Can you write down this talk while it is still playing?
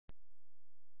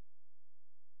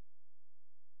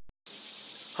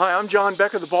Hi, I'm John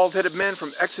Becker, the Bald-Headed Man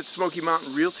from Exit Smoky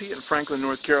Mountain Realty in Franklin,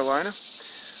 North Carolina.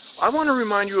 I want to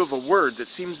remind you of a word that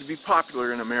seems to be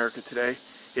popular in America today.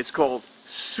 It's called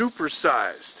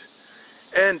supersized.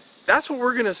 And that's what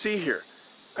we're going to see here.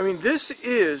 I mean, this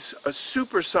is a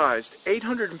supersized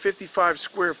 855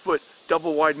 square foot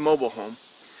double wide mobile home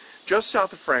just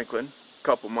south of Franklin, a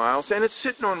couple miles, and it's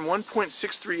sitting on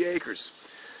 1.63 acres.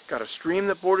 Got a stream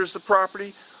that borders the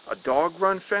property, a dog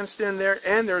run fenced in there,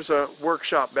 and there's a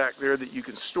workshop back there that you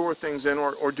can store things in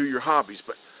or do your hobbies.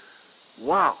 But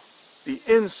wow, the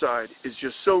inside is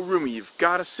just so roomy, you've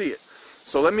got to see it.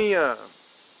 So let me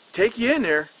take you in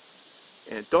there,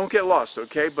 and don't get lost,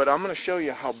 okay? But I'm going to show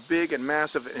you how big and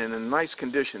massive and in nice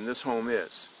condition this home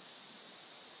is.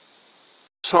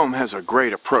 This home has a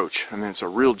great approach. I mean, it's a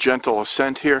real gentle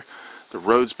ascent here. The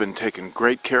road's been taken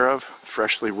great care of,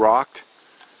 freshly rocked.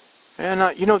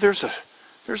 And you know, there's a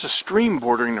stream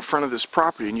bordering the front of this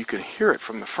property, and you can hear it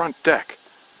from the front deck.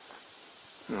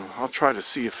 You know, I'll try to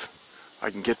see if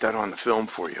I can get that on the film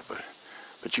for you,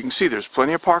 but you can see there's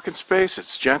plenty of parking space.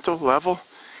 It's gentle, level,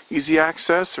 easy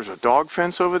access. There's a dog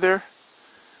fence over there.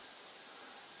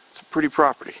 It's a pretty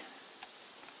property.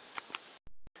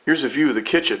 Here's a view of the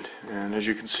kitchen, and as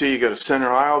you can see, you got a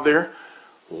center aisle there,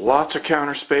 lots of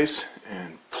counter space,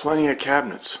 and plenty of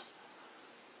cabinets.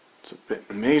 It's an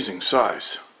amazing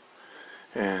size.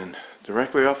 And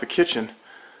directly off the kitchen,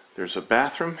 there's a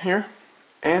bathroom here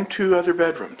and two other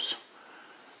bedrooms.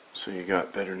 So you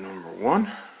got bedroom number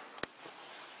 1.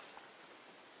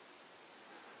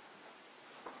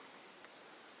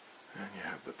 And you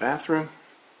have the bathroom.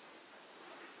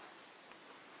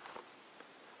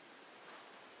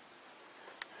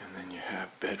 And then you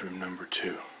have bedroom number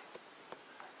 2.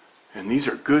 And these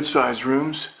are good sized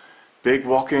rooms, big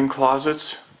walk-in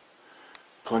closets,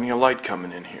 plenty of light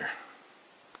coming in here.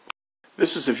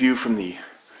 This is a view from the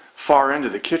far end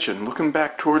of the kitchen, looking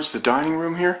back towards the dining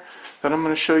room here that I'm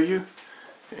going to show you.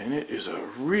 And it is a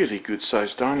really good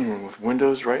sized dining room with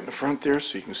windows right in the front there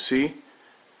so you can see.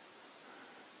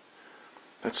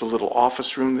 That's a little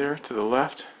office room there to the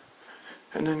left.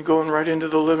 And then going right into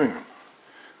the living room.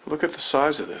 Look at the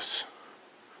size of this.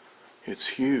 It's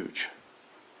huge.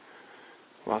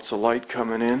 Lots of light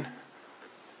coming in.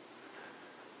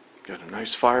 Got a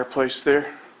nice fireplace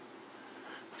there.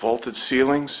 Vaulted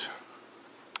ceilings.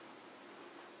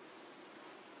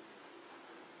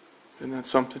 Isn't that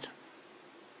something?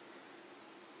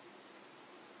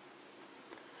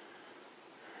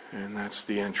 And that's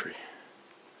the entry.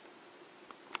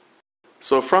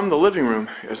 So from the living room,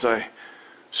 as I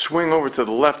swing over to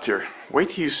the left here,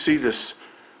 wait till you see this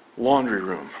laundry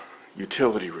room,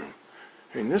 utility room.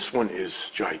 I mean, this one is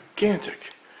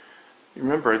gigantic. You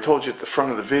remember I told you at the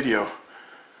front of the video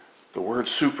the word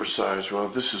supersize. Well,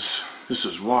 this is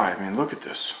why. I mean, look at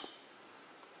this.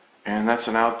 And that's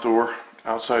an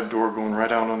outside door going right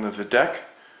out onto the deck.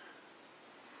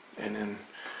 And then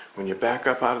when you back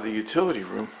up out of the utility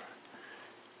room,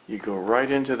 you go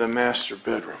right into the master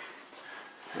bedroom.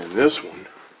 And this one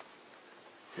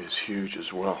is huge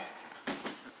as well.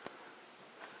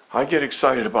 I get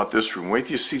excited about this room. Wait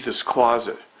till you see this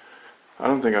closet. I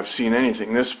don't think I've seen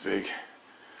anything this big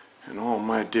in all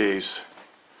my days.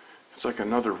 It's like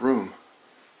another room.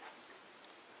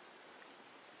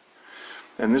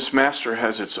 And this master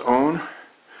has its own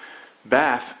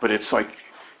bath, but it's like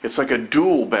a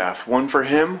dual bath, one for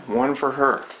him, one for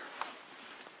her.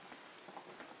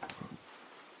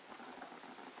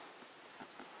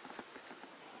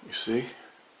 You see?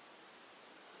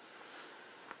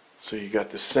 So you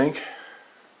got the sink,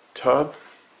 tub,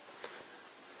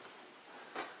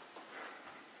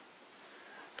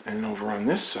 and over on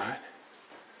this side,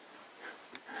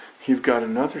 you've got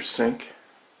another sink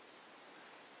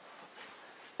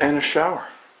and a shower.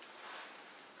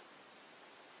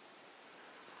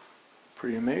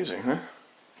 Pretty amazing, huh?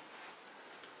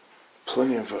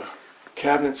 Plenty of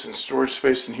cabinets and storage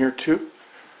space in here too.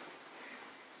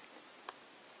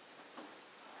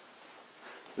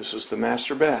 This is the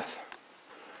master bath.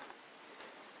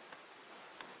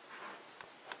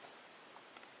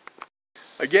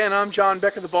 Again, I'm John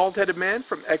Becker, the Bald-Headed Man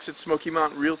from Exit Smoky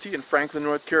Mountain Realty in Franklin,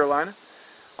 North Carolina.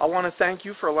 I want to thank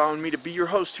you for allowing me to be your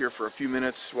host here for a few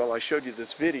minutes while I showed you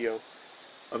this video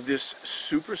of this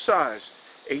super-sized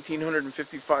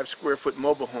 1,855 square foot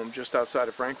mobile home just outside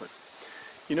of Franklin.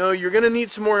 You know, you're going to need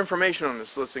some more information on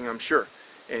this listing, I'm sure.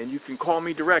 And you can call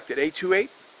me direct at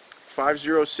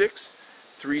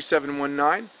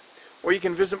 828-506-3719, or you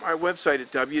can visit my website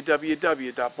at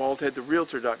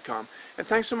www.baldheadtherealtor.com. And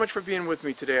thanks so much for being with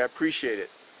me today. I appreciate it.